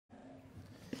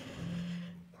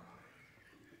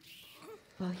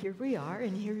Well, here we are,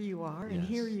 and here you are, and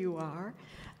here you are.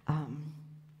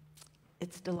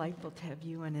 It's delightful to have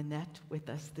you and Annette with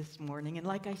us this morning. And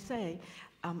like I say,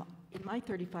 in my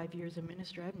 35 years of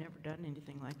ministry, I've never done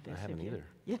anything like this. I haven't either.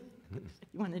 Yeah.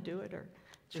 You want to do it, or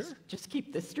Sure. just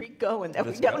keep the streak going that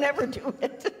Let's we don't go. ever do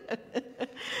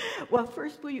it? Well,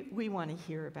 first we want to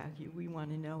hear about you. We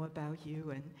want to know about you.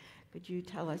 And could you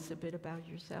tell us a bit about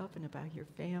yourself and about your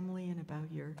family and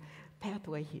about your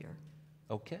pathway here?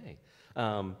 Okay.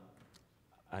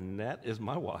 Annette is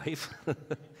my wife.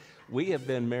 We have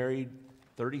been married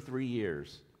 33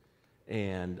 years,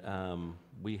 and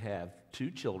we have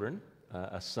 2 children,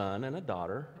 a son and a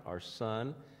daughter. Our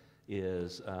son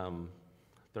is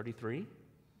 33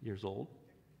 years old,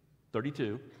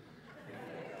 32.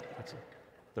 That's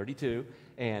 32,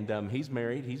 and he's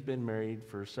married. He's been married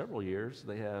for several years.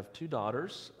 They have 2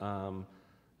 daughters,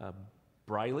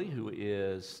 Bradley, who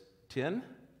is 10,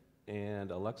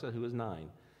 and Alexa, who is 9.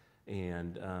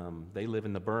 And they live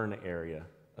in the Bern area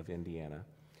of Indiana.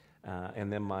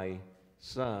 And then my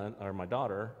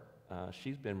daughter,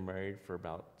 she's been married for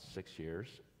about 6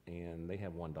 years, and they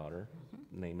have 1 daughter.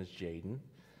 Name is Jaden,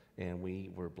 and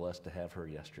we were blessed to have her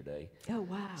yesterday. Oh,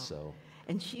 wow. So,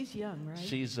 and she's young, right?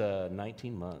 She's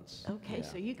 19 months. Okay, yeah.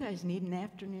 so you guys need an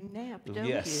afternoon nap, don't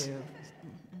Yes. you?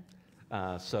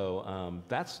 So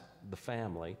that's the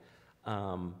family.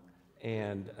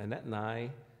 And Annette and I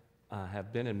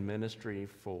have been in ministry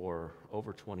for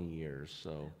over 20 years,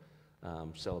 so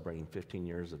celebrating 15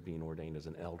 years of being ordained as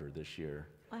an elder this year.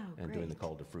 Wow, and great. doing the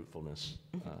call to fruitfulness,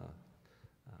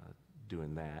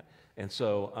 doing that. And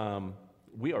so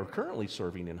we are currently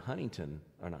serving in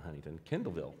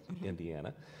Kendallville,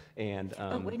 Indiana. And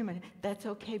oh, wait a minute. That's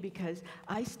okay, because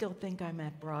I still think I'm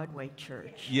at Broadway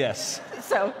Church. yes,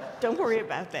 So don't worry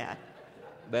about that.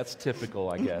 that's typical,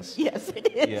 I guess. Yes, it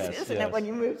is, Yes, isn't yes. it, when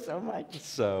you move so much?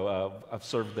 So I've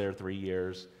served there 3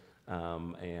 years,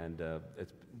 and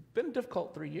it's been a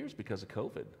difficult 3 years because of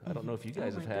COVID. I don't know if you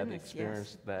guys Oh, have my had goodness,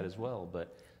 experienced that as well,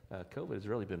 but COVID has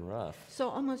really been rough. So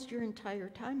almost your entire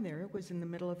time there was in the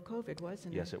middle of COVID,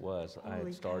 wasn't it? Yes, it was. I Holy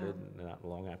had started, cow. and not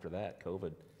long after that,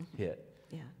 COVID hit.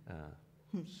 Yeah.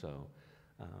 So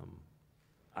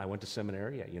I went to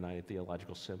seminary at United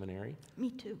Theological Seminary.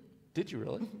 Me too. Did you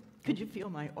really? Could you feel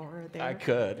my aura there? I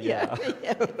could, yeah.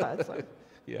 Yeah, I thought so.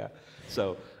 Yeah.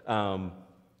 So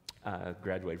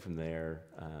graduated from there.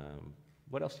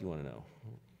 What else do you want to know?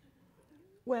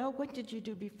 Well, what did you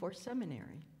do before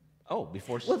seminary? Oh,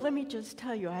 before... Well, let me just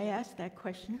tell you, I asked that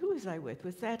question. Who was I with?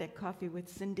 Was that at Coffee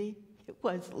with Cyndi? It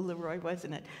was Leroy,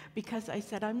 wasn't it? Because I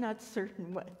said, I'm not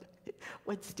certain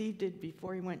what Steve did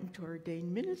before he went into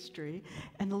ordained ministry.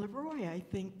 And Leroy, I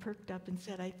think, perked up and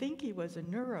said, I think he was a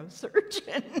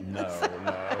neurosurgeon. No.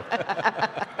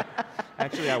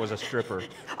 Actually, I was a stripper.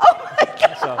 Oh my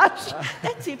gosh,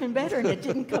 that's even better. And it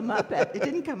didn't come up at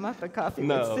Coffee with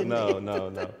Cyndi.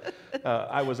 No.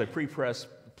 I was a pre-press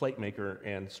plate maker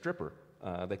and stripper.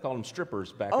 They called them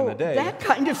strippers back in the day. Oh, that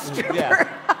kind of stripper.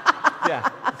 Yeah.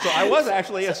 So I was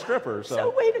actually a stripper.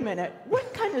 So wait a minute.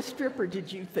 What kind of stripper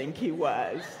did you think he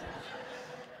was?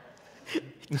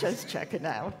 Just checking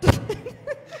out.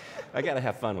 I got to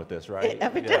have fun with this, right?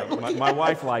 Evidently. My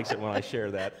wife likes it when I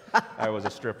share that I was a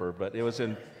stripper. But it was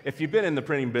if you've been in the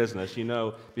printing business, you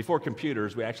know, before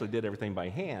computers, we actually did everything by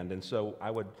hand. And so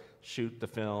I would shoot the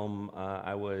film.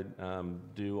 I would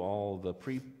do all the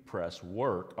pre-press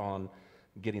work on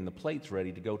getting the plates ready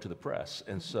to go to the press.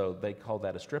 And so they called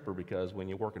that a stripper because when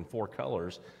you work in 4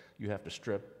 colors, you have to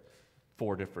strip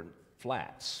 4 different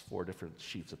flats, 4 different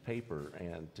sheets of paper,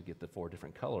 and to get the 4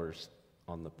 different colors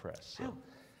on the press. So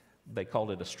they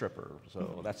called it a stripper.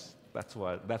 So that's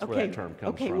where that term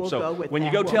comes from. We'll so go with when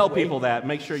that, you go tell won't we? people that,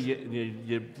 make sure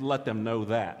you let them know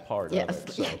that part of it.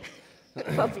 So.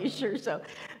 Well, be sure.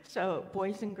 So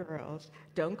boys and girls,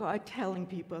 don't go out telling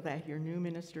people that your new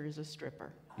minister is a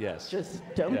stripper. Yes. Just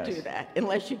don't do that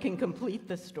unless you can complete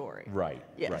the story. Right.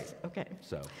 Yes. Right. Okay.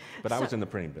 But I was in the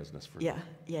printing business for. Yeah.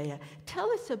 Tell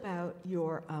us about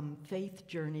your faith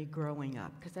journey growing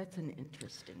up, because that's an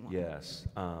interesting one. Yes.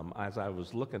 As I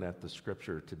was looking at the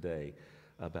scripture today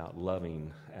about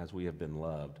loving as we have been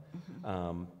loved,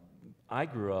 I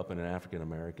grew up in an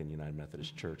African-American United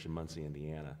Methodist Church in Muncie,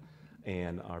 Indiana,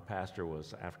 and our pastor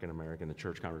was African-American. The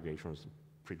church congregation was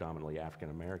predominantly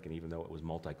African-American, even though it was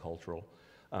multicultural.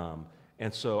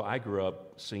 And so I grew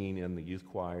up singing in the youth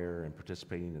choir and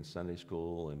participating in Sunday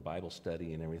school and Bible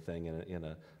study and everything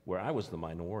where I was the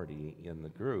minority in the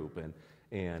group.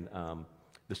 And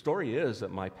the story is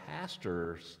that my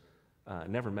pastors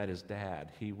never met his dad.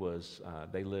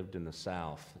 They lived in the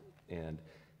South, and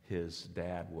his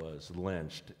dad was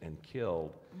lynched and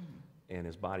killed. and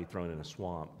his body thrown in a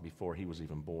swamp before he was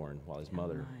even born, while his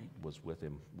mother was with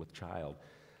him with child.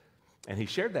 And he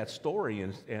shared that story,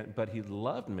 but he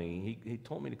loved me. He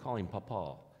told me to call him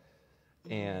Papa.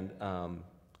 And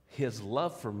his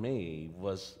love for me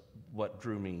was what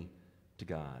drew me to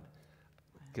God.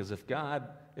 Because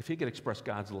if he could express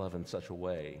God's love in such a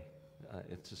way,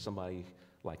 it's to somebody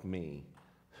like me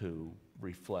who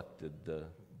reflected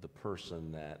the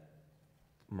person that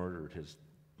murdered his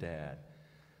dad,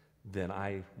 then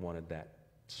I wanted to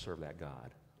serve that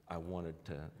God. I wanted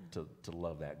to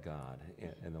love that God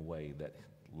in a way that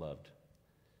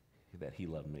he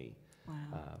loved me.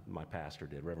 Wow. My pastor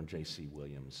did, Reverend J.C.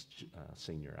 Williams,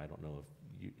 Senior. I don't know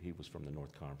if he was from the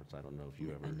North Conference. I don't know if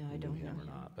you ever knew him or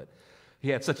not. But he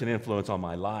had such an influence on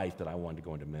my life that I wanted to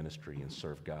go into ministry and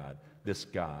serve God, this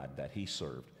God that he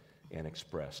served and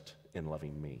expressed in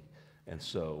loving me. And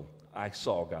so I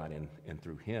saw God in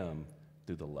through him,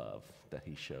 through the love that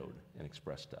he showed and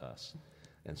expressed to us.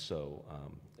 And so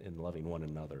in loving one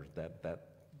another,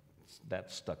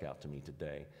 that stuck out to me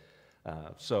today.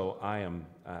 So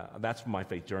that's my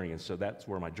faith journey, and so that's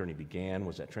where my journey began,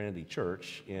 was at Trinity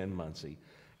Church in Muncie.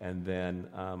 And then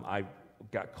I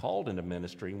got called into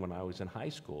ministry when I was in high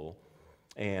school,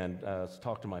 and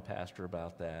talked to my pastor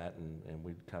about that, and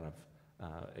we kind of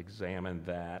examined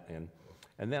that, and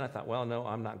then I thought, well, no,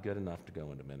 I'm not good enough to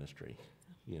go into ministry,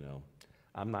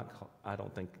 I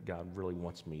don't think God really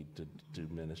wants me to do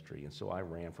ministry, and so I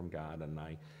ran from God, and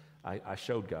I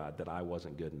showed God that I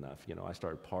wasn't good enough. I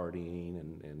started partying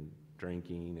and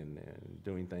drinking and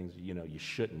doing things, you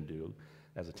shouldn't do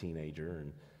as a teenager.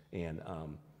 And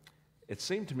it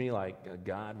seemed to me like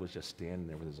God was just standing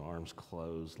there with his arms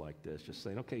closed like this, just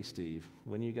saying, okay, Steve,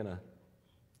 when are you gonna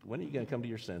come to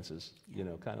your senses?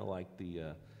 Kind of like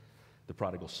the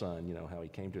prodigal son, how he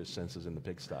came to his senses in the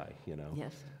pigsty,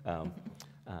 Yes.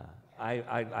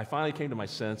 I finally came to my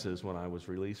senses when I was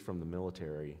released from the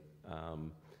military,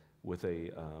 with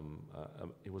it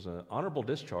was an honorable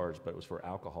discharge, but it was for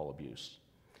alcohol abuse.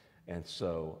 And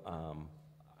so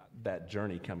that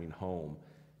journey coming home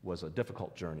was a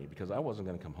difficult journey, because I wasn't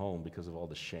going to come home because of all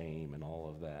the shame and all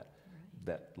of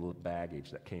that baggage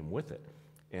that came with it.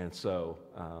 And so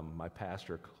my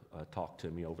pastor talked to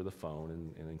me over the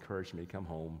phone and encouraged me to come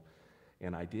home,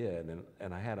 and I did.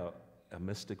 And I had a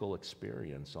mystical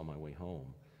experience on my way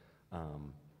home.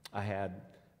 I had,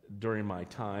 during my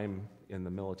time in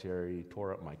the military,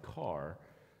 tore up my car,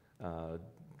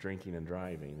 drinking and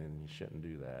driving, and you shouldn't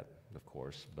do that, of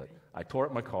course, but I tore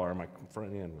up my car. My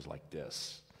front end was like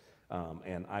this,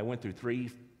 and I went through 3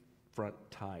 front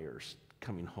tires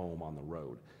coming home on the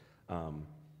road,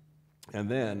 and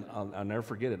then I'll never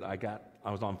forget it.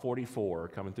 I was on 44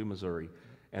 coming through Missouri,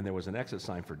 and there was an exit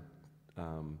sign for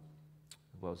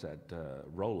what was that?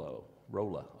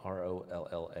 Rolla,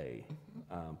 R-O-L-L-A.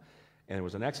 And there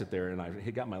was an exit there, and I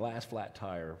had got my last flat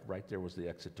tire. Right there was the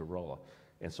exit to Rolla.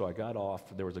 And so I got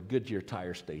off. There was a Goodyear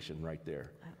tire station right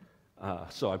there.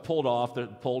 So I pulled off,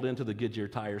 pulled into the Goodyear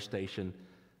tire station,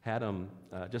 had them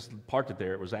just parked it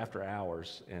there. It was after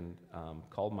hours, and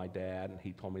called my dad, and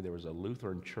he told me there was a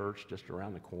Lutheran church just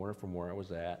around the corner from where I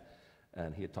was at.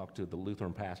 And he had talked to the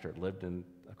Lutheran pastor that lived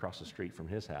across the street from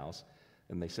his house,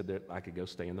 and they said that I could go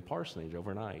stay in the parsonage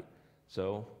overnight.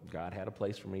 So God had a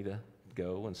place for me to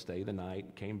go and stay the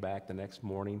night. Came back the next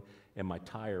morning, and my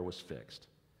tire was fixed.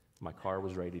 My car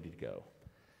was ready to go.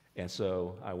 And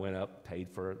so I went up, paid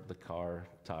for the car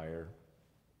tire,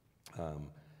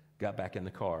 got back in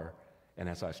the car, and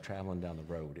as I was traveling down the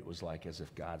road, it was like as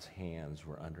if God's hands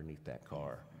were underneath that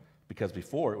car. Because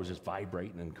before, it was just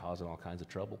vibrating and causing all kinds of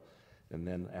trouble. And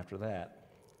then after that,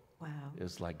 wow,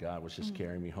 it's like God was just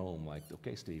carrying me home, like,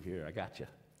 okay, Steve, here, I got you.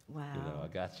 Wow. I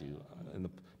got you.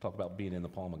 Talk about being in the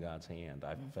palm of God's hand.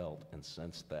 I felt and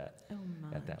sensed that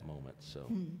at that moment. So,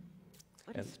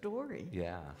 what a story.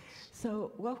 Yeah.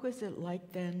 So what was it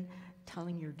like then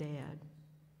telling your dad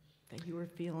that you were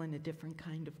feeling a different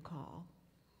kind of call?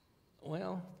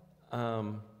 Well, I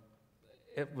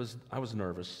was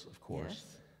nervous, of course,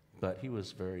 Yes. but he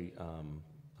was very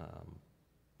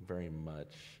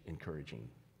much encouraging.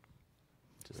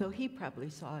 So he probably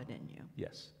saw it in you.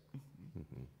 Yes.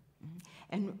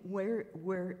 And where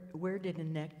did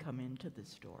Annette come into the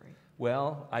story?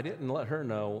 Well, I didn't let her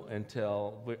know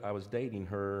until I was dating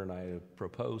her, and I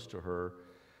proposed to her.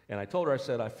 And I told her, I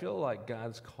said, I feel like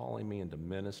God's calling me into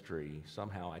ministry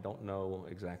somehow. I don't know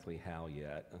exactly how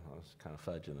yet. And I was kind of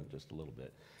fudging it just a little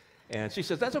bit. And she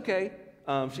says, that's okay.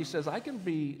 She says, I can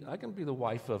be the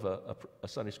wife of a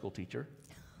Sunday school teacher.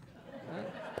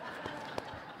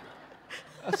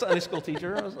 A Sunday school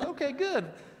teacher. I was, okay, good.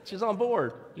 She's on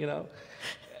board,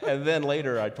 And then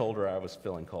later I told her I was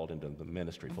feeling called into the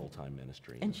ministry, full-time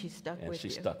ministry. And she stuck with you. And she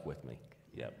stuck with me.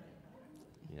 Yep.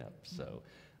 Yep. So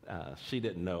she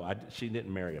didn't know. She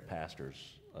didn't marry a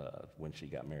pastor's when she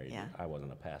got married. Yeah. I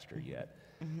wasn't a pastor yet.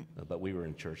 But we were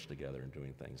in church together and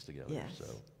doing things together. Yes. So.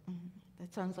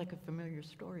 That sounds like a familiar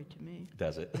story to me.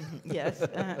 Does it? Yes.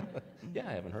 Yeah,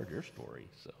 I haven't heard your story.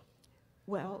 So.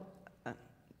 Well,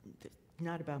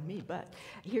 not about me, but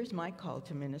here's my call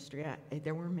to ministry.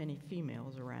 There weren't many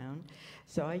females around,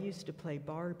 so I used to play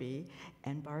Barbie,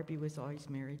 and Barbie was always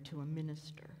married to a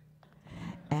minister.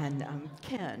 And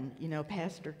Ken,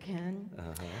 Pastor Ken.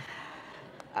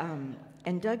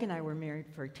 And Doug and I were married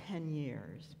for 10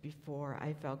 years before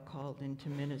I felt called into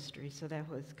ministry, so that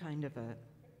was kind of a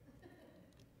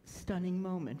stunning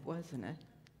moment, wasn't it?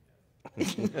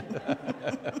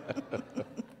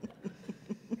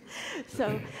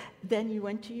 So then you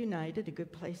went to United, a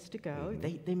good place to go.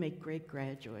 They make great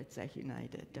graduates at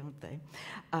United, don't they?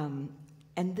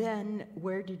 And then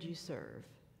where did you serve?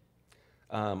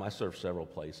 I served several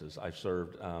places. I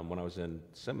served, when I was in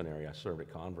seminary, I served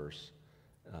at Converse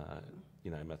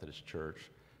United Methodist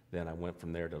Church. Then I went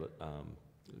from there to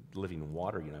Living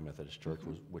Water United Methodist Church,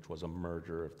 which was a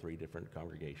merger of 3 different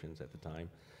congregations at the time.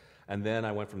 And then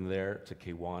I went from there to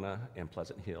Kiwana and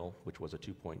Pleasant Hill, which was a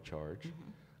 2-point charge.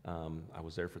 I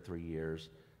was there for 3 years,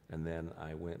 and then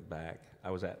I went back.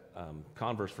 I was at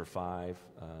Converse for 5,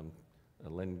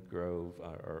 Lynn Grove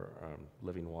or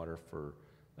Living Water for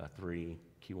 3,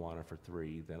 Kiwana for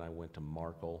 3. Then I went to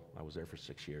Markle. I was there for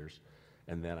 6 years.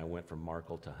 And then I went from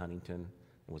Markle to Huntington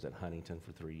and was at Huntington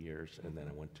for 3 years. And then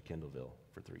I went to Kendallville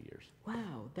for 3 years.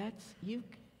 Wow, you've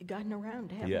gotten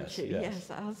around, haven't Yes, you? yes.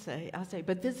 I'll say.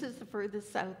 But this is the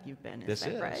furthest south you've been, is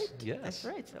that right? Yes. That's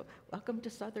right. So welcome to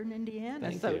southern Indiana,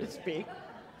 Thank so you. to speak.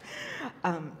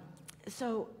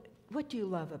 So what do you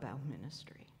love about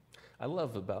ministry? I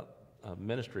love about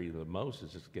ministry the most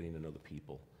is just getting to know the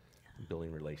people,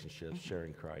 building relationships,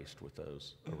 sharing Christ with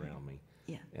those around me,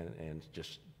 and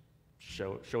just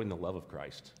showing the love of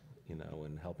Christ,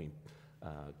 and helping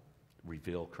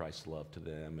reveal Christ's love to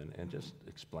them, and just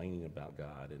explaining about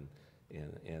God and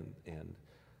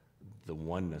the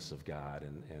oneness of God,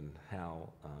 and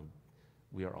how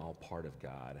we are all part of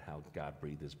God, how God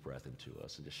breathed His breath into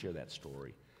us, and to share that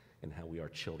story, and how we are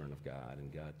children of God,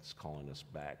 and God's calling us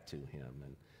back to Him.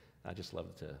 And I just love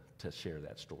to share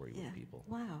that story with people.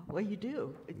 Wow. Well, you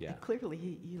do. Yeah.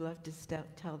 Clearly, you love to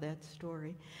tell that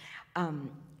story.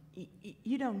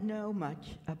 You don't know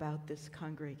much about this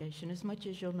congregation, as much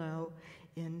as you'll know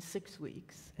in 6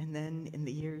 weeks and then in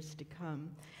the years to come.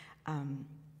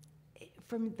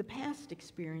 From the past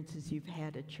experiences you've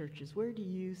had at churches, where do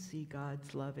you see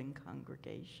God's love in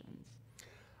congregations?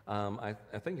 I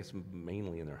think it's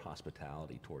mainly in their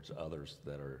hospitality towards others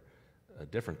that are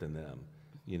different than them,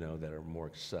 that are more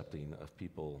accepting of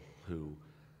people who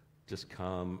just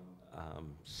come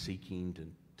seeking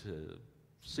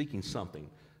something.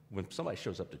 When somebody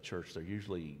shows up to church, they're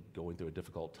usually going through a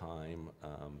difficult time.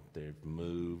 They've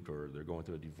moved, or they're going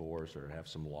through a divorce, or have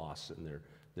some loss in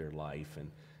their life.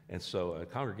 And so a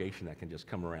congregation that can just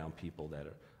come around people that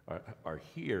are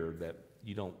here that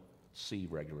you don't see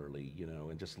regularly,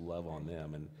 and just love on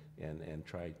them and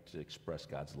try to express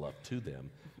God's love to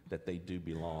them, that they do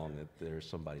belong, that there's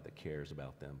somebody that cares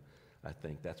about them. I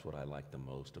think that's what I like the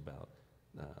most about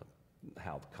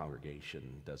how the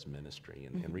congregation does ministry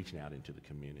and reaching out into the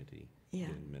community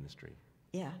in ministry.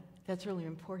 Yeah, that's really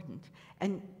important.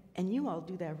 And you all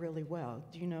do that really well.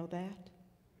 Do you know that?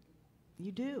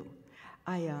 You do.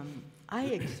 I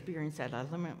experienced that. I'm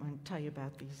going to tell you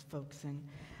about these folks. And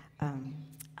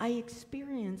I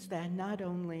experience that not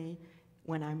only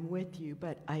when I'm with you,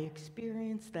 but I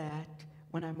experience that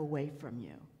when I'm away from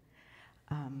you.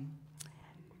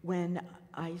 When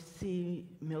I see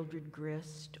Mildred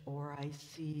Grist, or I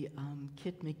see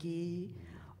Kit McGee,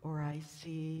 or I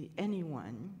see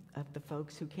anyone of the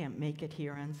folks who can't make it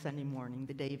here on Sunday morning,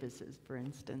 the Davises, for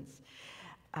instance,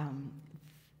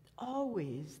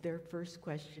 always their first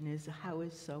question is, how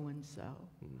is so-and-so?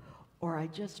 Or I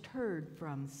just heard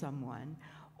from someone,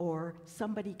 or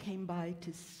somebody came by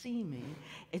to see me.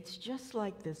 It's just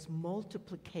like this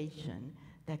multiplication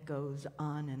that goes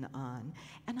on and on.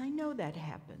 And I know that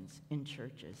happens in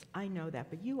churches. I know that.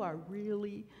 But you are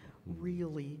really,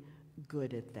 really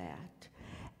good at that.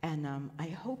 And I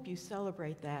hope you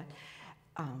celebrate that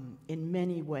in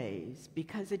many ways,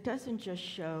 because it doesn't just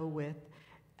show with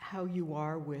how you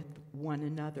are with one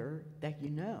another that you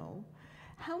know.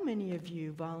 How many of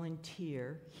you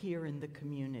volunteer here in the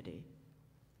community?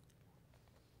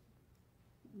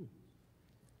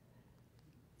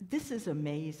 this is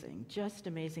amazing, just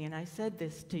amazing. And I said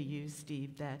this to you,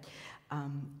 Steve, that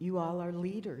you all are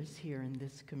leaders here in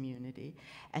this community,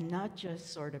 and not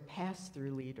just sort of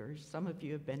pass-through leaders. Some of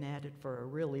you have been at it for a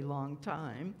really long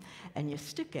time, and you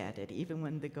stick at it. Even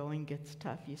when the going gets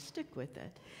tough, you stick with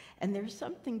it. And there's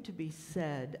something to be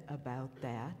said about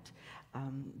that,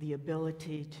 the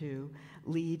ability to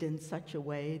lead in such a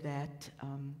way that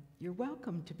you're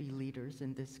welcome to be leaders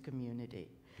in this community.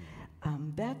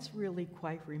 That's really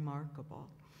quite remarkable.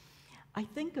 I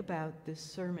think about this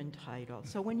sermon title.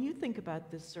 So when you think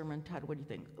about this sermon title, what do you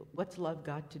think? What's love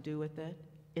got to do with it?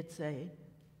 It's a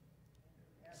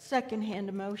secondhand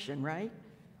emotion, right?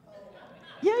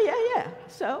 Yeah.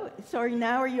 So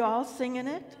now are you all singing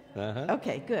it? Uh-huh.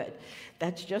 Okay, good.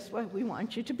 That's just what we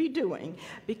want you to be doing.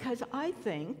 Because I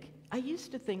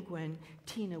used to think when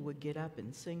Tina would get up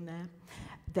and sing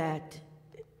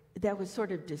that was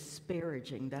sort of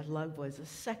disparaging, that love was a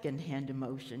secondhand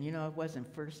emotion. You know, it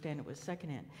wasn't firsthand, it was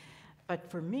secondhand. But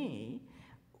for me,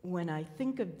 when I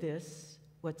think of this,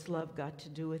 what's love got to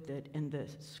do with it, in the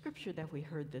scripture that we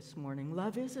heard this morning,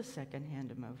 love is a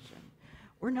secondhand emotion.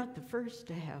 We're not the first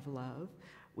to have love.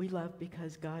 We love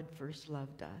because God first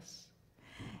loved us.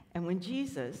 And when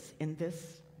Jesus, in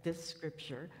this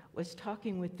scripture, was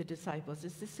talking with the disciples,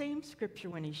 it's the same scripture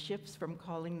when he shifts from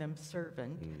calling them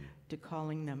servant to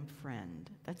calling them friend.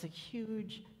 That's a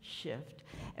huge shift.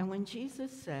 And when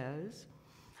Jesus says,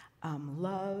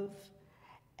 love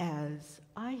as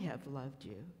I have loved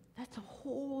you, that's a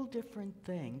whole different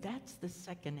thing. That's the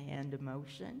secondhand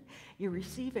emotion. You're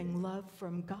receiving love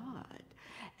from God.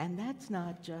 And that's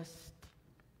not just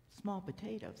small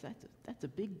potatoes. That's a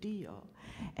big deal.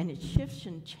 And it shifts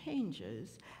and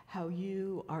changes how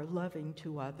you are loving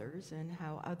to others and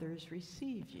how others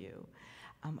receive you.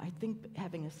 I think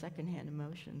having a secondhand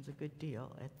emotion is a good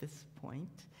deal at this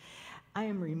point. I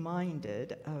am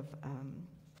reminded of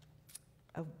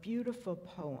a beautiful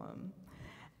poem.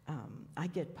 I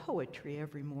get poetry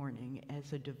every morning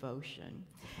as a devotion.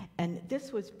 And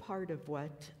this was part of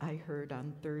what I heard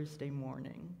on Thursday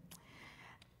morning.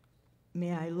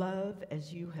 May I love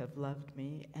as you have loved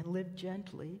me, and live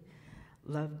gently,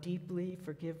 love deeply,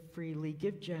 forgive freely,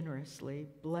 give generously,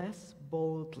 bless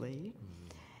boldly,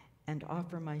 and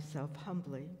offer myself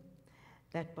humbly,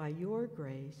 that by your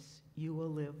grace you will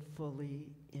live fully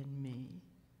in me.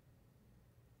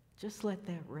 Just let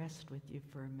that rest with you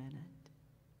for a minute.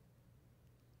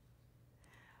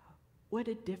 What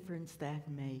a difference that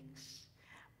makes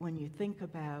when you think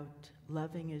about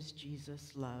loving as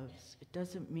Jesus loves. It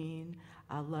doesn't mean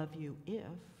I'll love you if,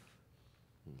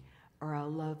 or I'll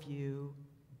love you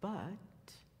but.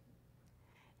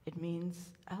 It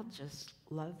means I'll just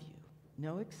love you.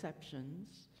 No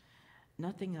exceptions,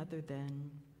 nothing other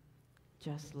than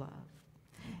just love.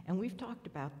 And we've talked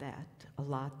about that a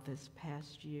lot this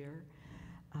past year.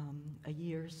 A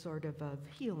year sort of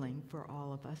healing for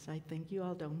all of us. I think you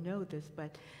all don't know this,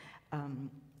 but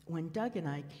when Doug and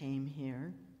I came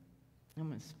here, I'm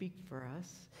going to speak for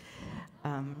us,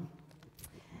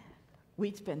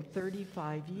 we'd spent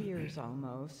 35 years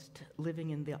almost living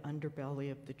in the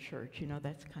underbelly of the church. You know,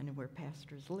 that's kind of where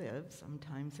pastors live,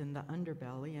 sometimes in the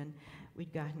underbelly, and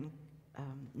we'd gotten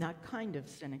not kind of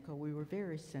cynical, we were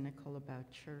very cynical about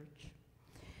church.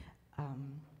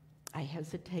 I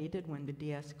hesitated when the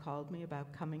DS called me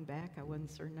about coming back. I wasn't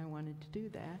certain I wanted to do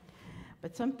that.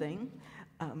 But something,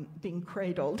 being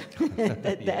cradled,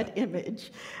 that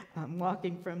image,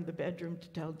 walking from the bedroom to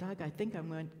tell Doug, I think I'm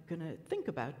going to think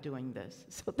about doing this.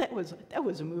 So that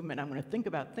was a movement. I'm going to think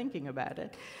about thinking about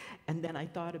it. And then I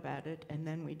thought about it, and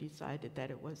then we decided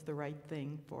that it was the right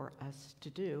thing for us to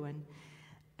do. And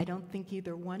I don't think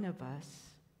either one of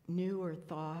us knew or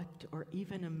thought or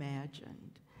even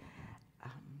imagined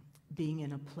being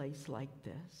in a place like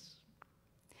this,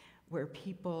 where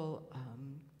people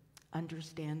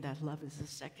understand that love is a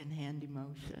secondhand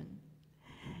emotion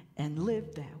and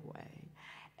live that way.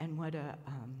 And what a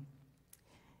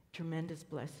tremendous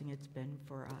blessing it's been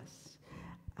for us.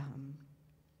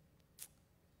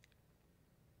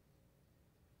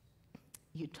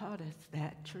 You taught us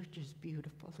that church is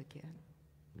beautiful again.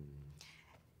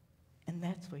 And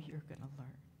that's what you're going to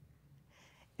learn.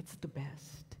 It's the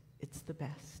best. It's the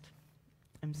best.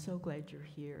 I'm so glad you're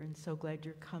here and so glad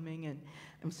you're coming, and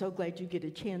I'm so glad you get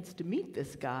a chance to meet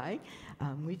this guy.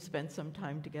 We've spent some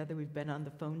time together. We've been on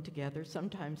the phone together,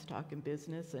 sometimes talking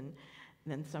business, and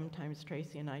then sometimes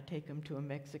Tracy and I take him to a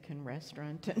Mexican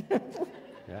restaurant.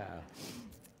 Yeah.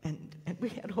 And we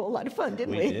had a whole lot of fun,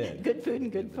 didn't we? We did. Good food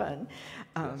and good fun.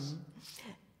 Yes.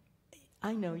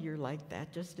 I know you're like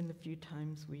that. Just in the few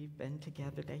times we've been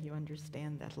together, that you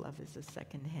understand that love is a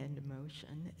secondhand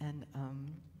emotion. And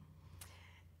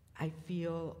I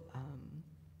feel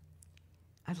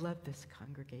I love this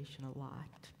congregation a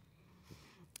lot.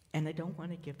 And I don't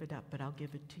want to give it up, but I'll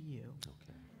give it to you.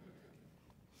 Okay.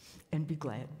 And be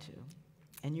glad to.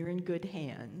 And you're in good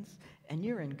hands, and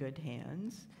you're in good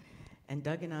hands. And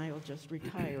Doug and I will just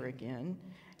retire again,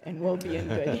 and we'll be in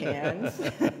good hands.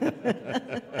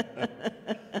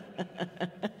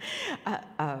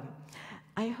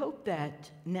 I hope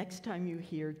that next time you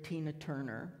hear Tina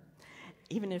Turner,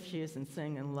 even if she isn't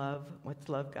singing Love, What's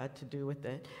Love Got to Do with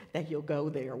It, that you'll go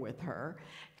there with her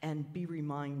and be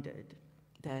reminded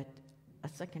that a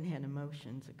secondhand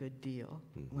emotion's a good deal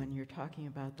when you're talking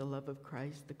about the love of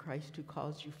Christ, the Christ who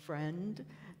calls you friend,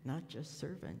 not just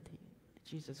servant.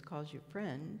 Jesus calls you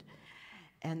friend,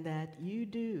 and that you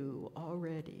do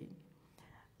already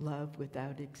love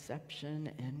without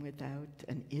exception and without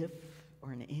an if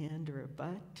or an and or a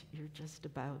but. You're just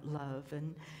about love,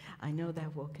 and I know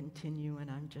that will continue, and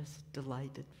I'm just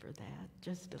delighted for that.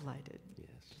 Just delighted. Yes.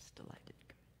 Just delighted.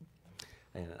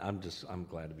 And I'm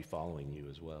glad to be following you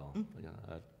as well. You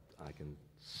know, I can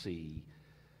see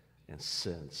and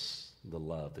sense the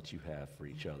love that you have for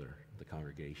each other, the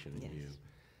congregation and you.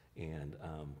 And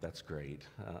that's great.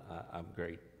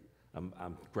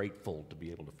 I'm grateful to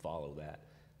be able to follow that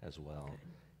as well. Good.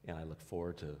 And I look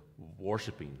forward to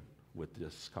worshiping with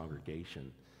this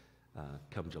congregation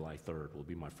come July 3rd. Will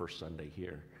be my first Sunday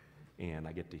here. And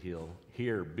I get to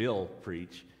hear Bill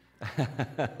preach,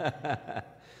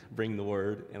 bring the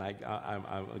word. And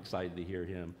I'm excited to hear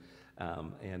him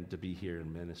and to be here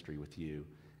in ministry with you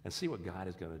and see what God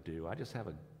is going to do. I just have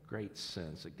a great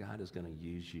sense that God is going to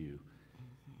use you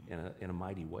in a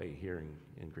mighty way here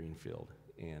in Greenfield.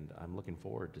 And I'm looking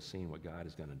forward to seeing what God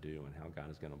is going to do and how God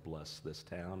is going to bless this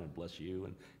town and bless you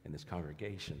and this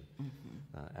congregation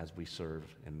as we serve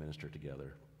and minister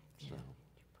together. Yeah. So.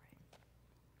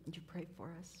 Would you pray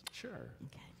for us? Sure.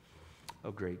 Okay.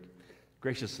 Oh, great.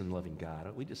 Gracious and loving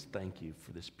God, we just thank you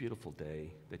for this beautiful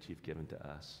day that you've given to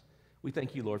us. We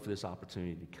thank you, Lord, for this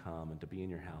opportunity to come and to be in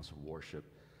your house of worship,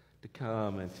 to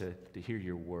come and to hear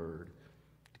your word,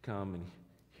 to come and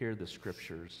hear the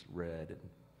scriptures read, and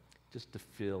just to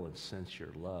feel and sense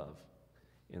your love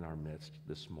in our midst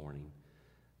this morning.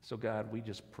 So, God, we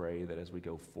just pray that as we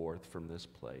go forth from this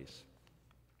place,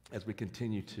 as we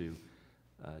continue to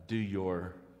do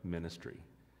your ministry,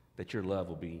 that your love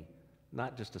will be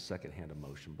not just a secondhand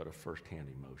emotion, but a firsthand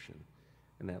emotion.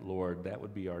 And that, Lord, that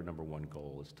would be our number one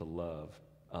goal, is to love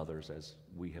others as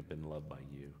we have been loved by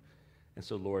you. And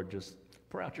so, Lord, just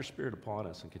pour out your Spirit upon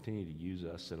us and continue to use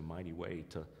us in a mighty way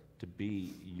to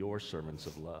be your servants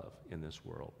of love in this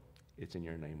world. It's in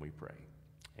your name we pray.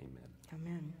 Amen.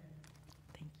 Amen.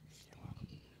 Thank you,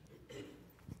 Steve.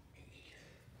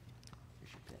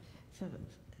 Here's your pen.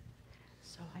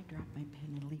 So I drop my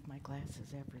pen and leave my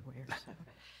glasses everywhere. So.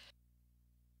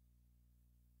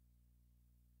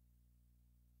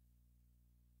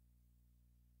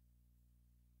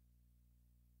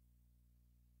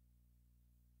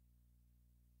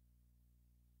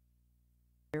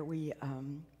 We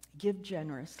give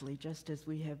generously, just as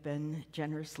we have been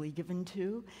generously given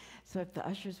to. So if the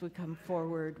ushers would come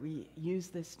forward, we use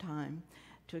this time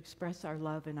to express our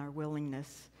love and our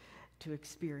willingness to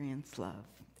experience love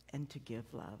and to give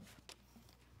love.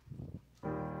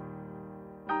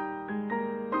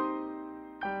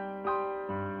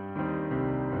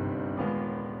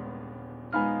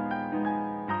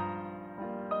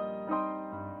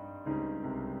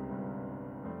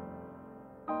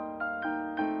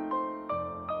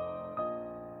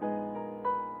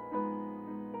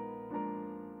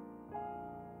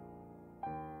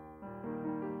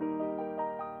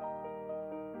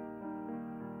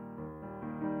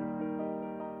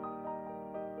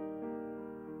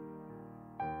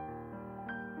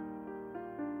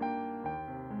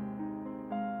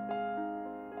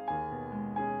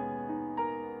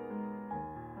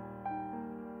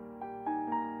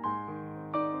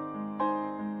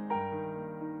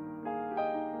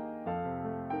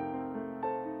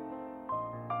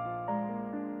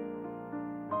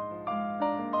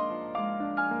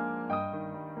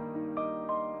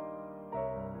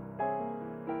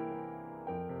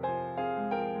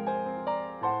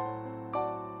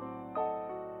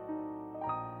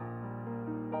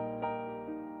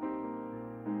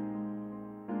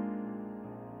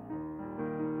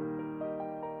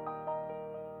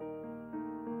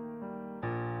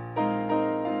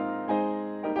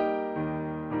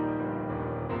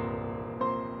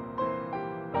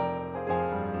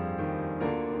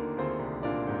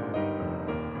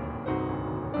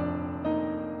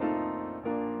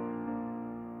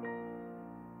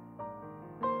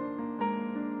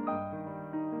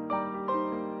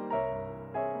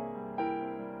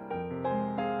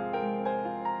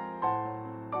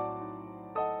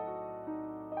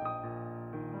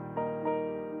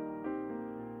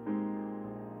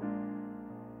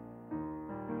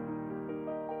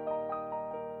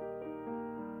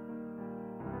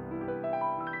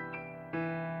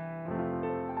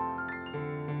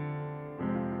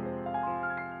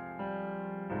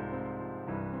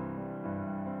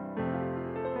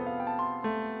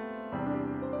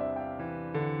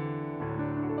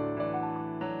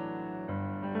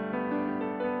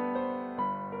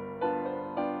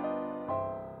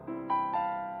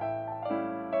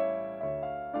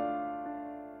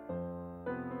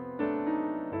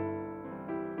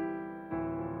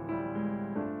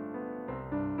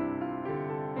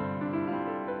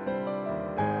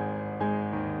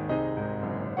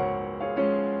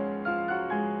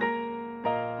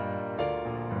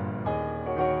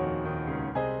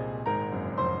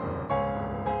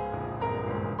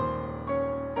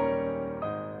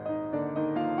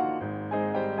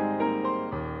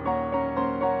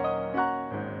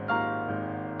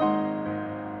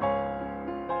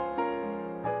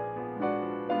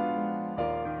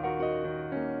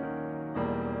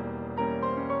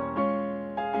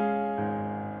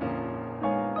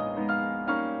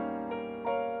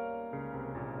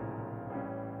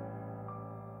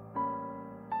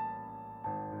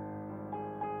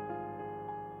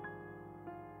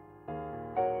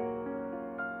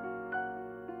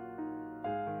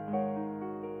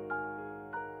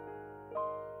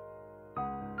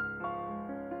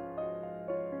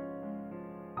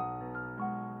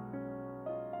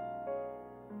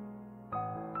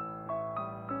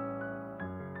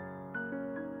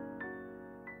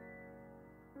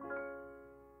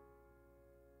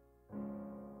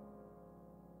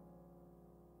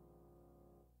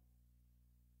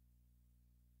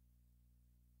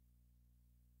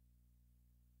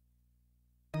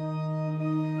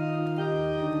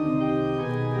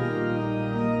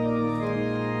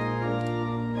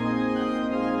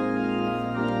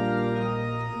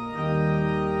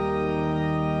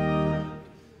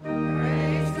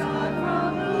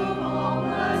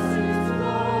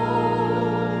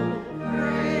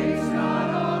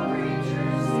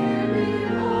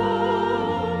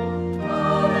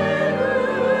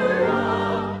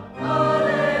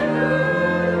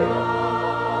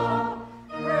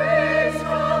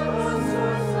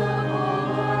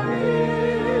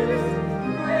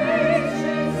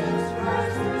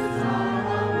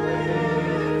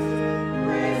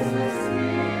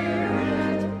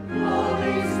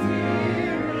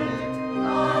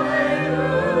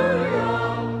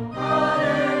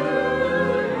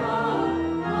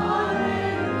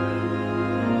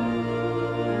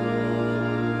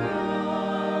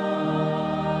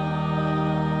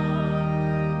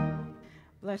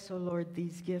 Bless, O Lord,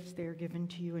 these gifts. They are given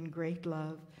to you in great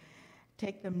love.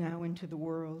 Take them now into the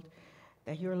world,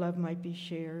 that your love might be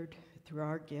shared through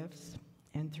our gifts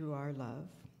and through our love.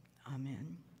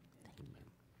 Amen.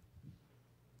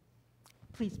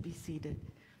 Please be seated.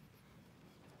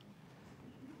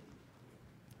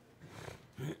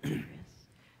 Chris, why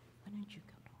don't you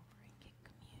come over and get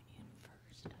communion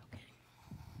first? Okay.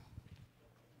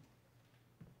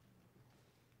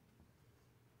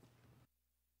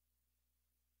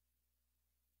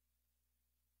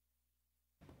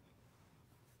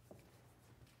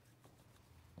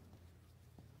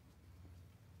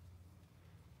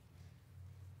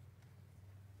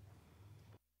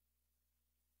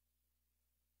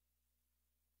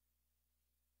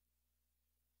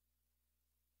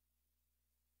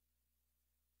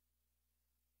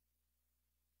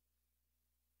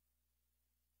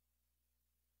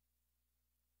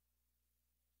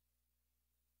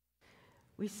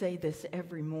 We say this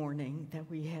every morning that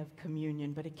we have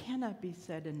communion, but it cannot be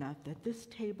said enough that this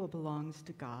table belongs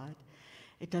to God.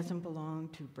 It doesn't belong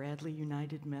to Bradley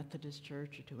United Methodist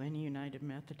Church or to any United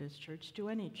Methodist Church, to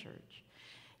any church.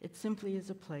 It simply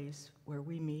is a place where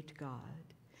we meet God.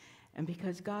 And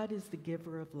because God is the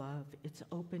giver of love, it's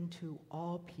open to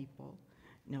all people.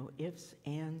 No ifs,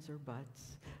 ands, or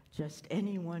buts. Just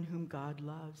anyone whom God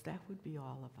loves. That would be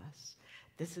all of us.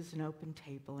 This is an open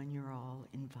table, and you're all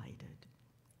invited.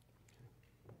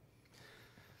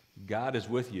 God is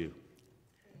with you.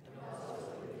 And also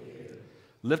with you.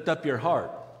 Lift up your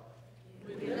heart.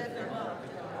 We lift them up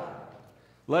to God.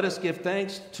 Let us give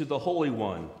thanks to the Holy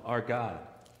One, our God.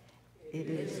 It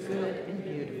is good and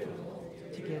beautiful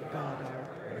to give God our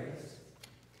praise.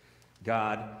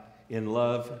 God, in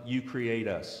love you create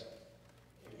us.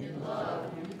 In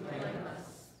love you claim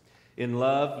us. In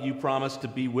love you promise to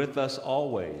be with us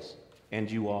always,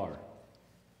 and you are.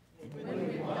 When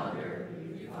we wander,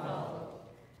 you follow.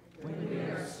 When we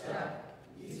are stuck,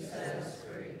 you set us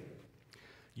free.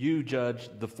 You judge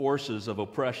the forces of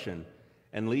oppression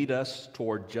and lead us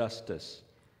toward justice,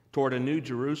 toward a new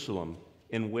Jerusalem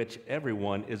in which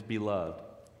everyone is beloved.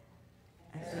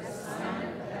 As a sign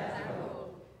of that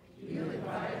hope, you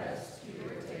invite us to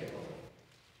your table.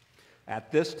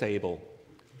 At this table,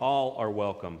 all are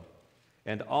welcome,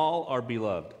 and all are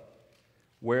beloved,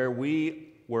 where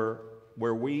we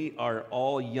are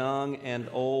all young and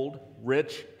old,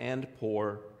 rich and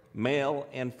poor, male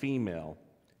and female,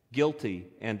 guilty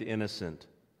and innocent,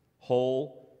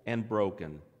 whole and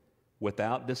broken,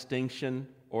 without distinction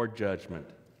or judgment.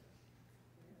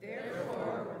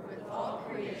 Therefore, with all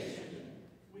creation,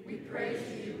 we praise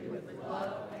you with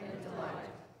love and delight.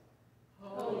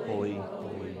 Holy,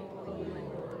 holy, holy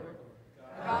Lord,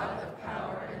 God of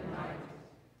power and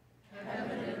might,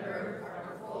 heaven and earth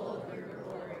are full of your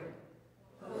glory.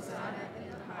 Hosanna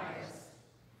in the highest.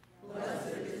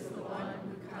 Blessed is the one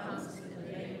who comes in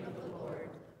the name of the Lord.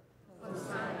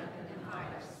 Hosanna in the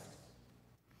highest.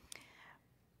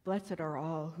 Blessed are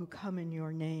all who come in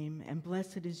your name, and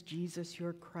blessed is Jesus,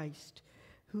 your Christ,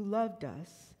 who loved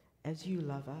us as you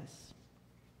love us.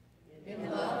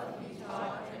 In love he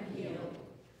taught and healed.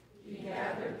 He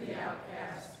gathered the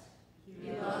outcast.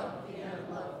 He loved the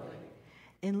unlovely.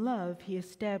 In love he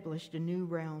established a new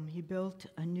realm. He built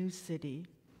a new city.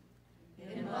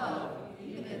 In love,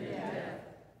 even in death,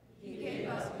 he gave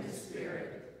up his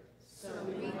spirit, so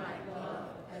we might love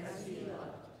as he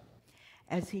loved.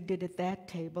 As he did at that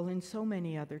table and so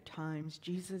many other times,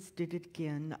 Jesus did it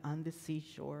again on the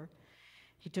seashore.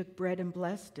 He took bread and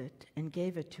blessed it and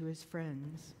gave it to his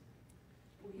friends.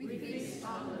 We feast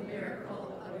on the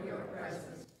miracle of your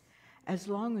presence. As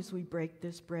long as we break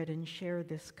this bread and share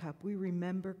this cup, we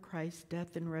remember Christ's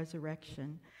death and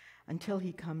resurrection until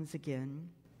he comes again.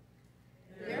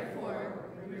 Therefore,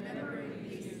 remembering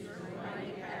these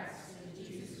mighty acts in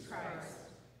Jesus Christ,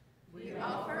 we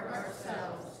offer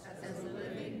ourselves as a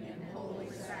living and holy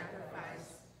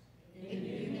sacrifice in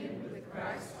union with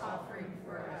Christ's offering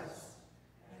for us,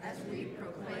 as we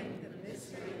proclaim the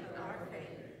mystery of our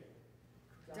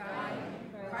faith.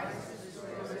 Dying, Christ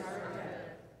restores our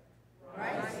death.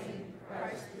 Rising,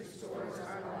 Christ restores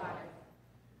our life.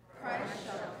 Christ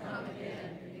shall come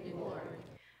again in glory.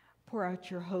 Pour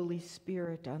out your Holy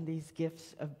Spirit on these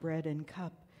gifts of bread and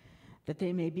cup, that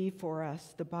they may be for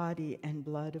us the body and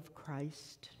blood of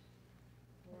Christ.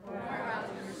 Pour out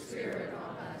your Spirit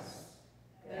on us,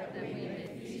 that we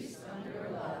may feast on your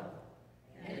love,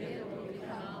 and it will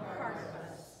become part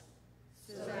of us,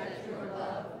 so that your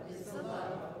love is the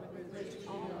love with which you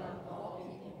love all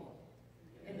people.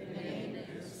 In the name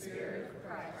and the Spirit of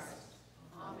Christ.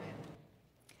 Amen.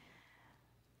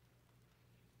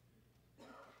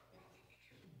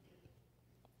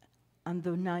 On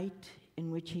the night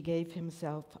in which he gave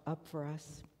himself up for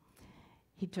us,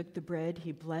 he took the bread,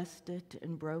 he blessed it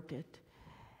and broke it,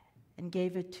 and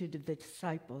gave it to the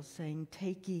disciples, saying,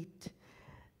 "Take, eat,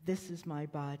 this is my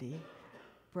body,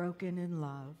 broken in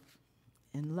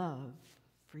love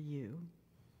for you."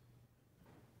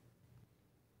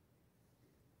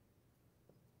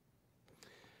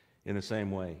 In the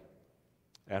same way,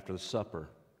 after the supper,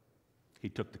 he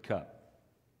took the cup.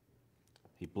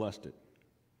 He blessed it,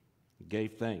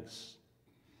 gave thanks,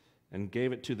 and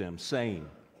gave it to them, saying,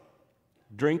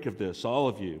 "Drink of this, all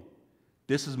of you.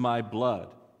 This is my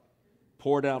blood,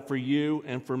 poured out for you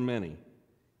and for many,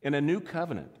 in a new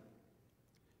covenant,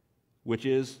 which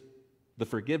is the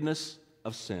forgiveness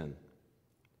of sin."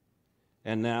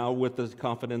 And now, with the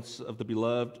confidence of the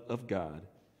beloved of God,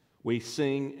 we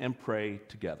sing and pray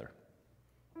together.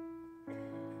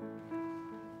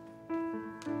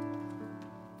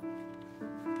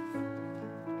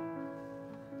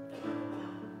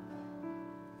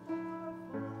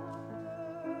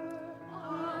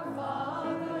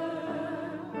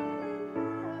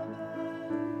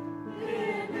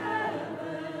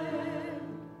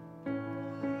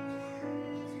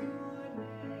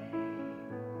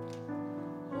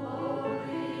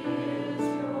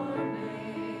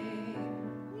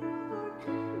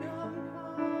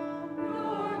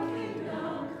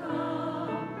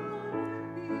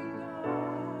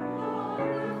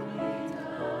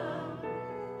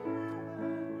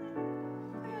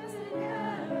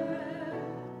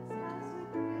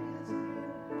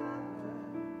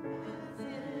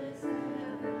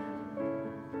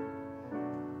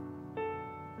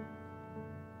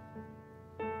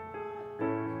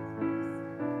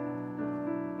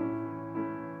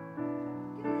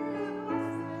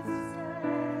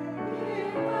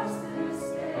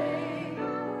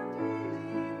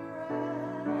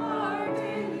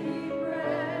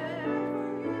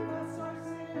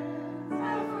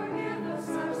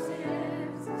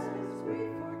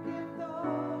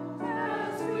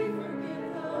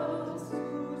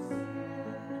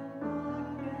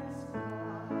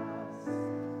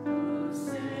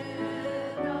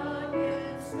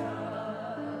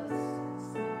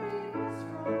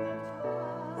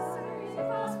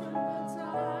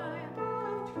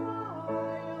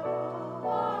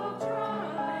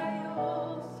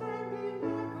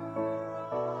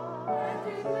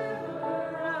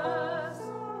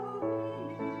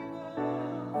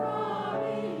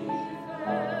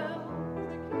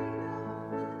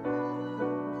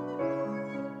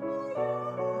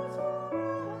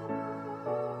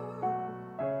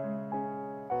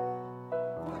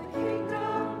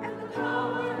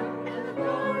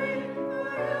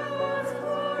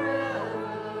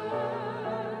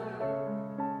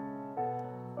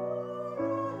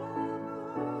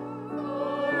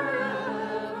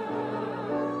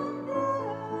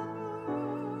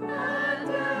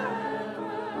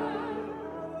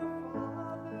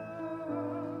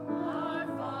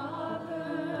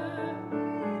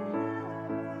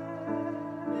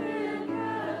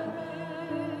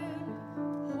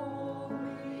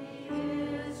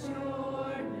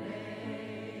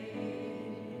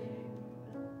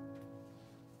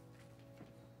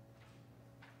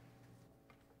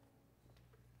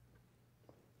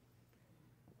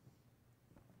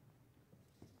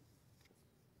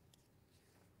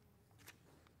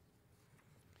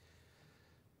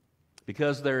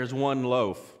 Because there is one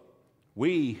loaf,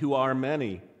 we who are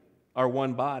many are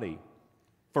one body,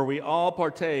 for we all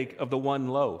partake of the one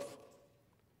loaf.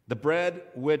 The bread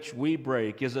which we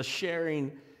break is a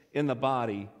sharing in the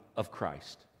body of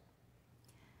Christ.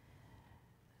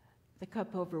 The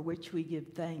cup over which we give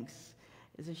thanks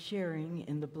is a sharing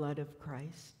in the blood of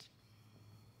Christ.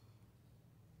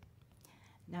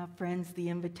 Now, friends, the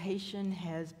invitation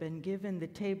has been given, the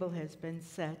table has been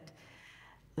set.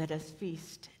 Let us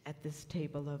feast at this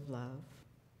table of love.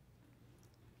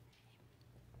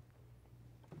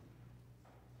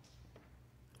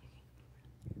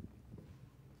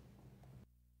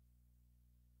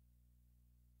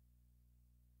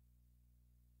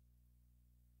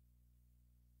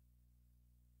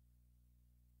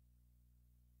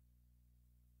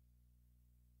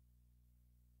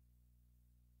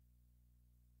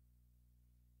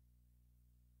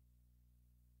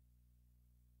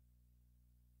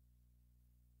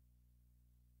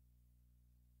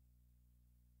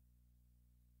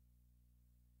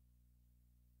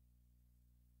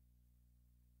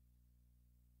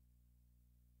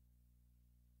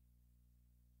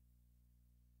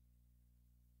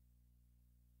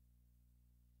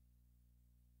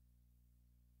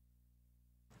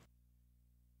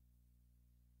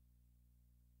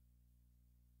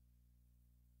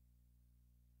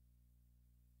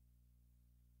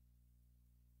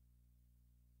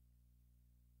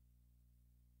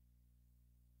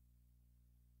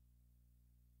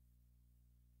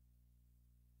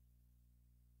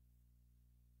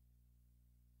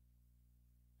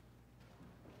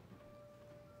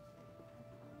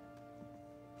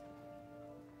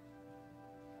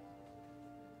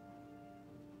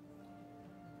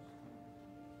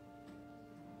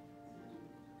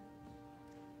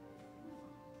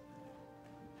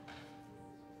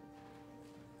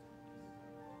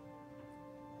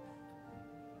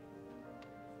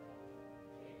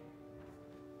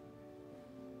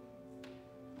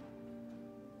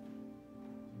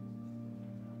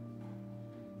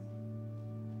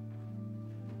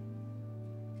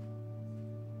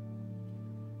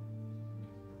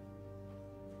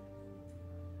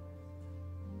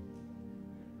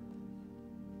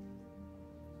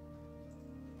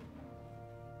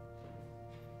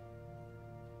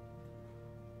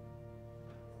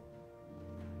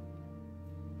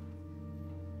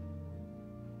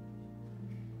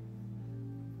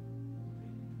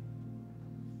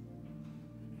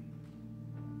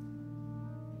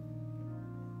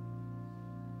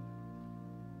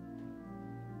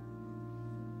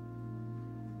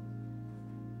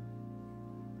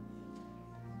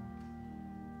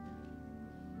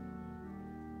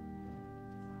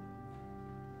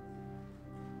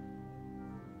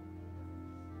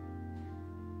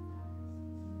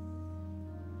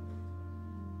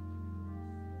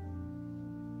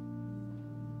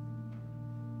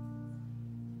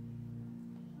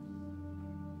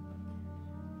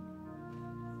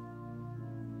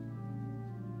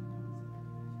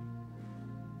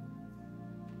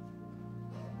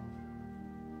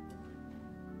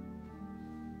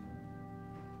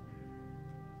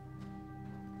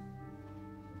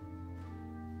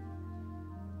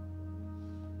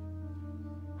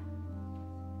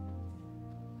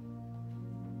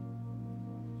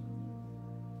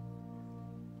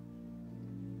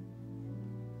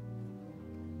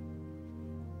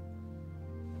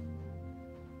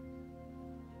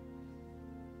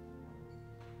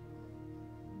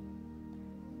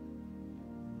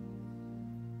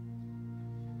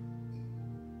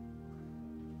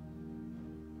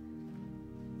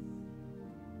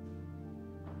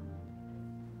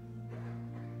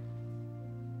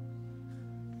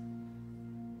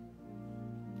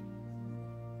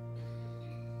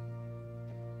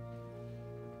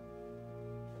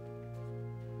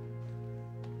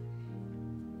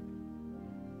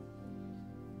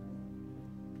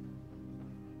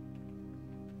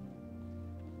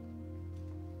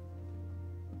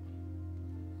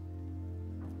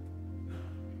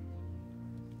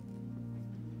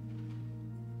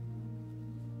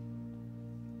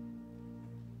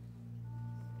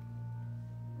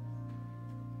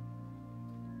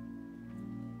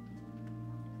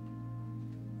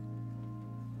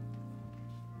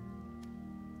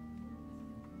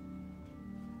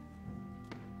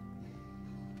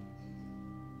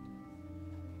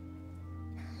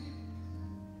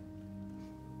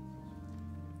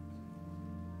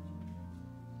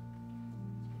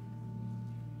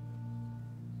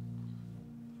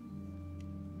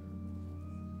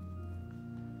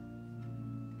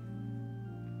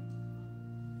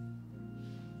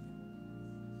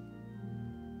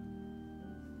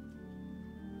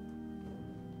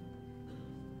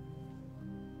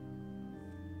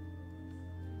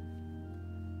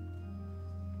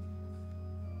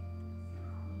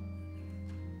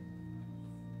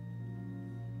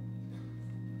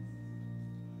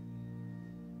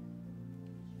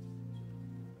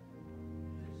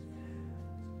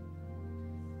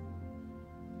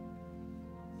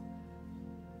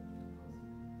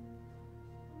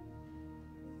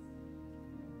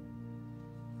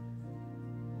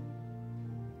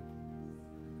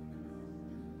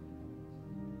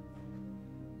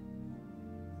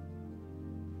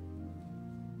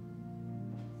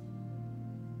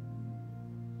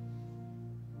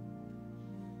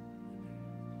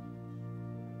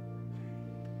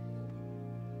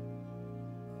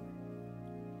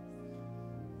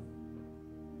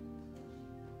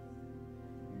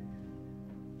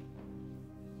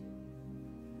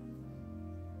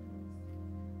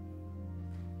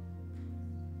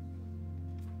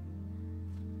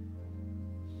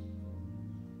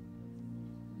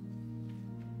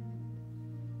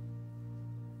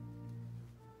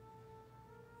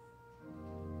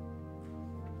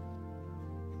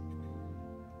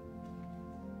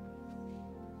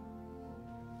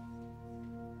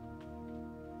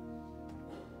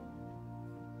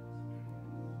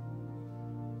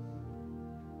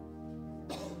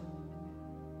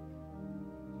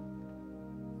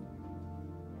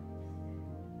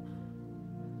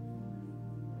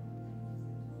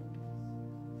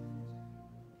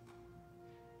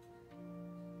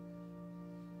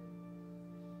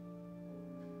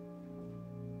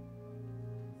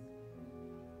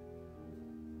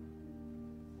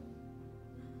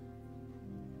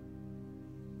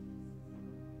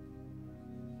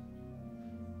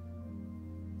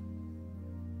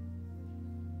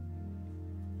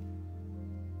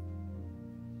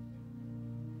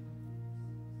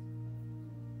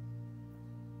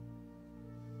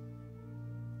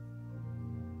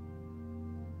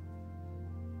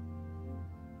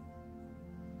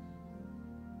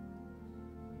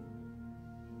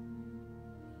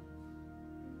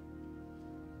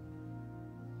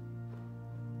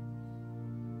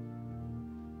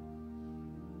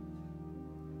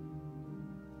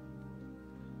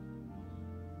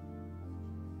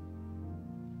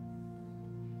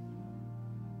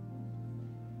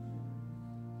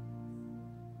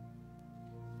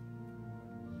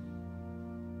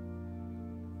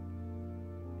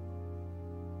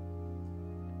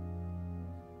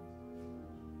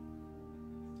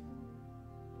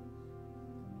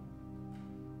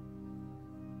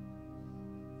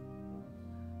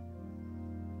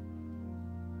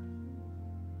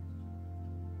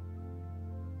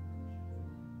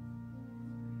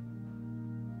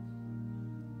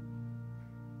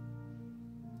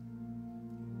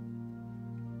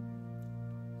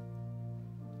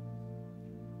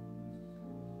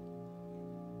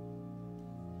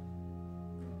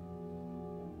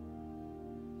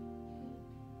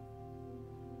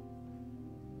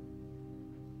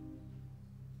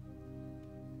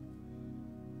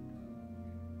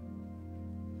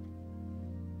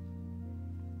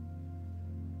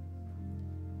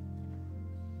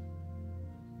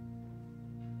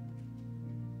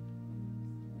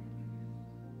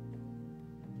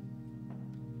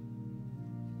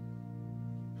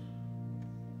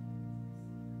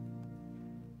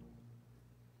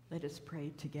 Let us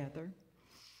pray together.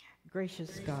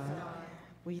 Gracious God,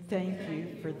 we thank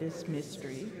you for this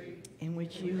mystery in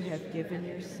which you have given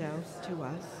yourselves to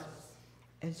us.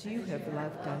 As you have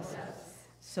loved us,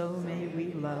 so may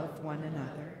we love one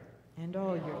another and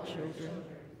all your children.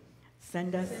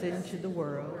 Send us into the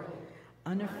world,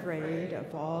 unafraid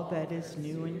of all that is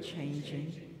new and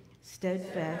changing,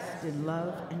 steadfast in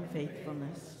love and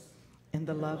faithfulness. In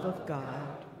the love of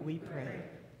God, we pray.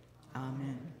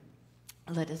 Amen.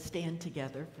 Let us stand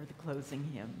together for the closing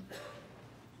hymn.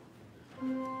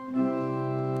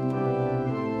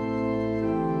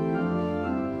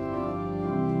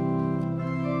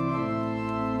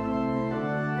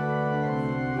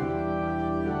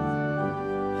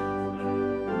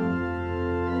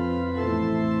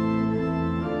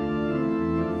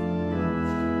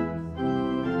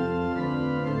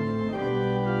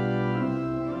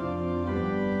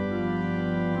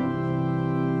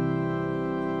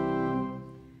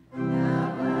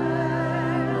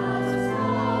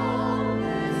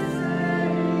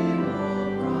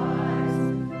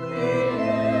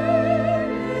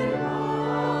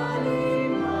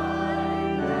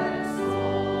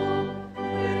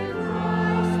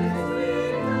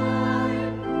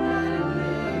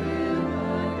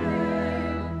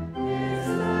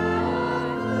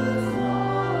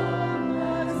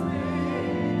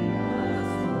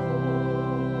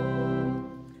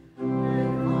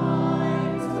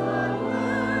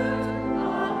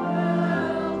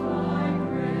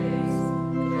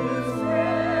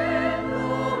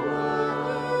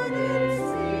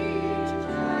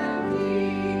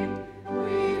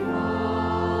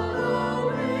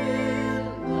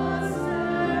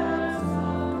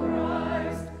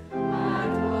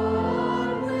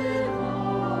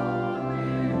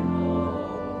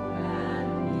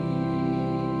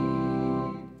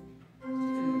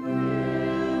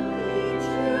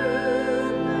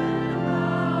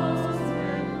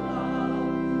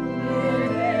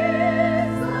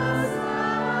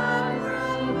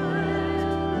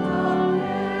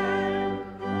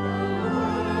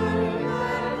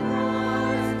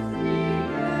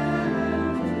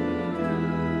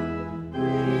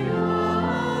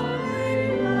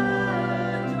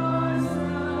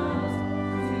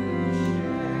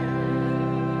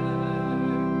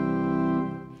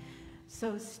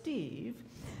 So Steve,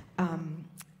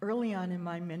 early on in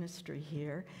my ministry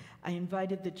here, I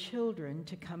invited the children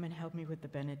to come and help me with the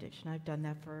benediction. I've done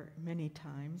that for many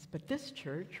times, but this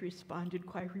church responded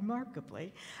quite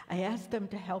remarkably. I asked them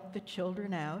to help the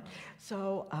children out,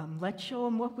 so let's show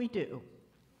them what we do.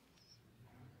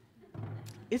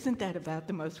 Isn't that about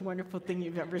the most wonderful thing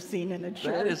you've ever seen in a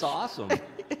church? That is awesome.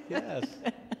 Yes.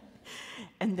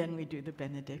 And then we do the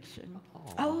benediction.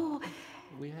 Oh,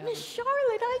 Miss Miss Charlotte,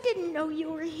 I didn't know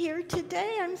you were here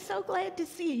today. I'm so glad to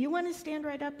see you. You want to stand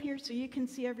right up here so you can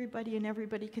see everybody and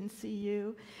everybody can see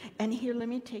you? And here, let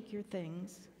me take your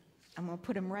things. I'm going to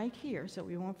put them right here so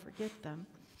we won't forget them.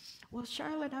 Well,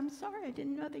 Charlotte, I'm sorry. I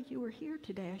didn't know that you were here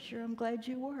today. I sure am glad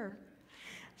you were.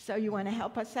 So you want to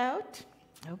help us out?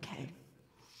 Okay.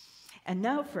 And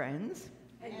now, friends,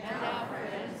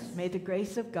 may the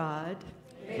grace of God,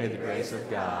 May the grace of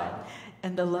God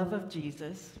and the love of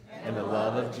Jesus, and the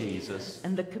love of Jesus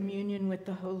and the communion with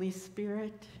the Holy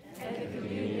Spirit,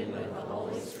 communion with the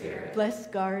Holy Spirit bless,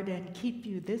 guard, and keep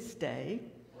you this day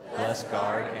bless,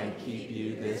 guard, and keep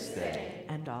you this day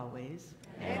and always.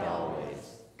 and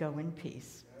always. Go in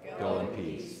peace. Go in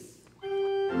peace.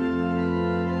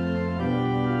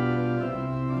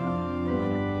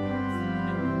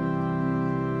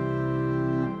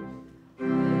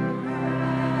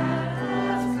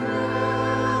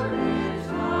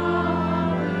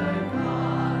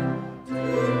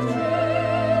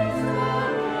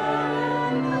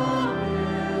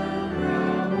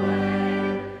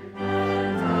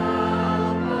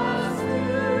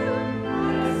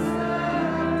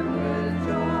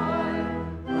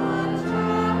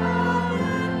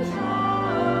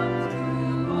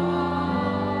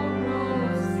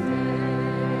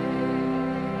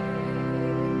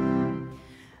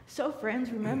 So,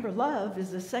 friends, remember, love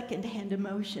is a second-hand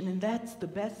emotion, and that's the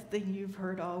best thing you've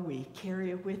heard all week.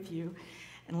 Carry it with you,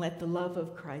 and let the love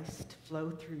of Christ flow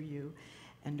through you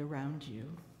and around you.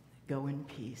 Go in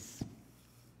peace.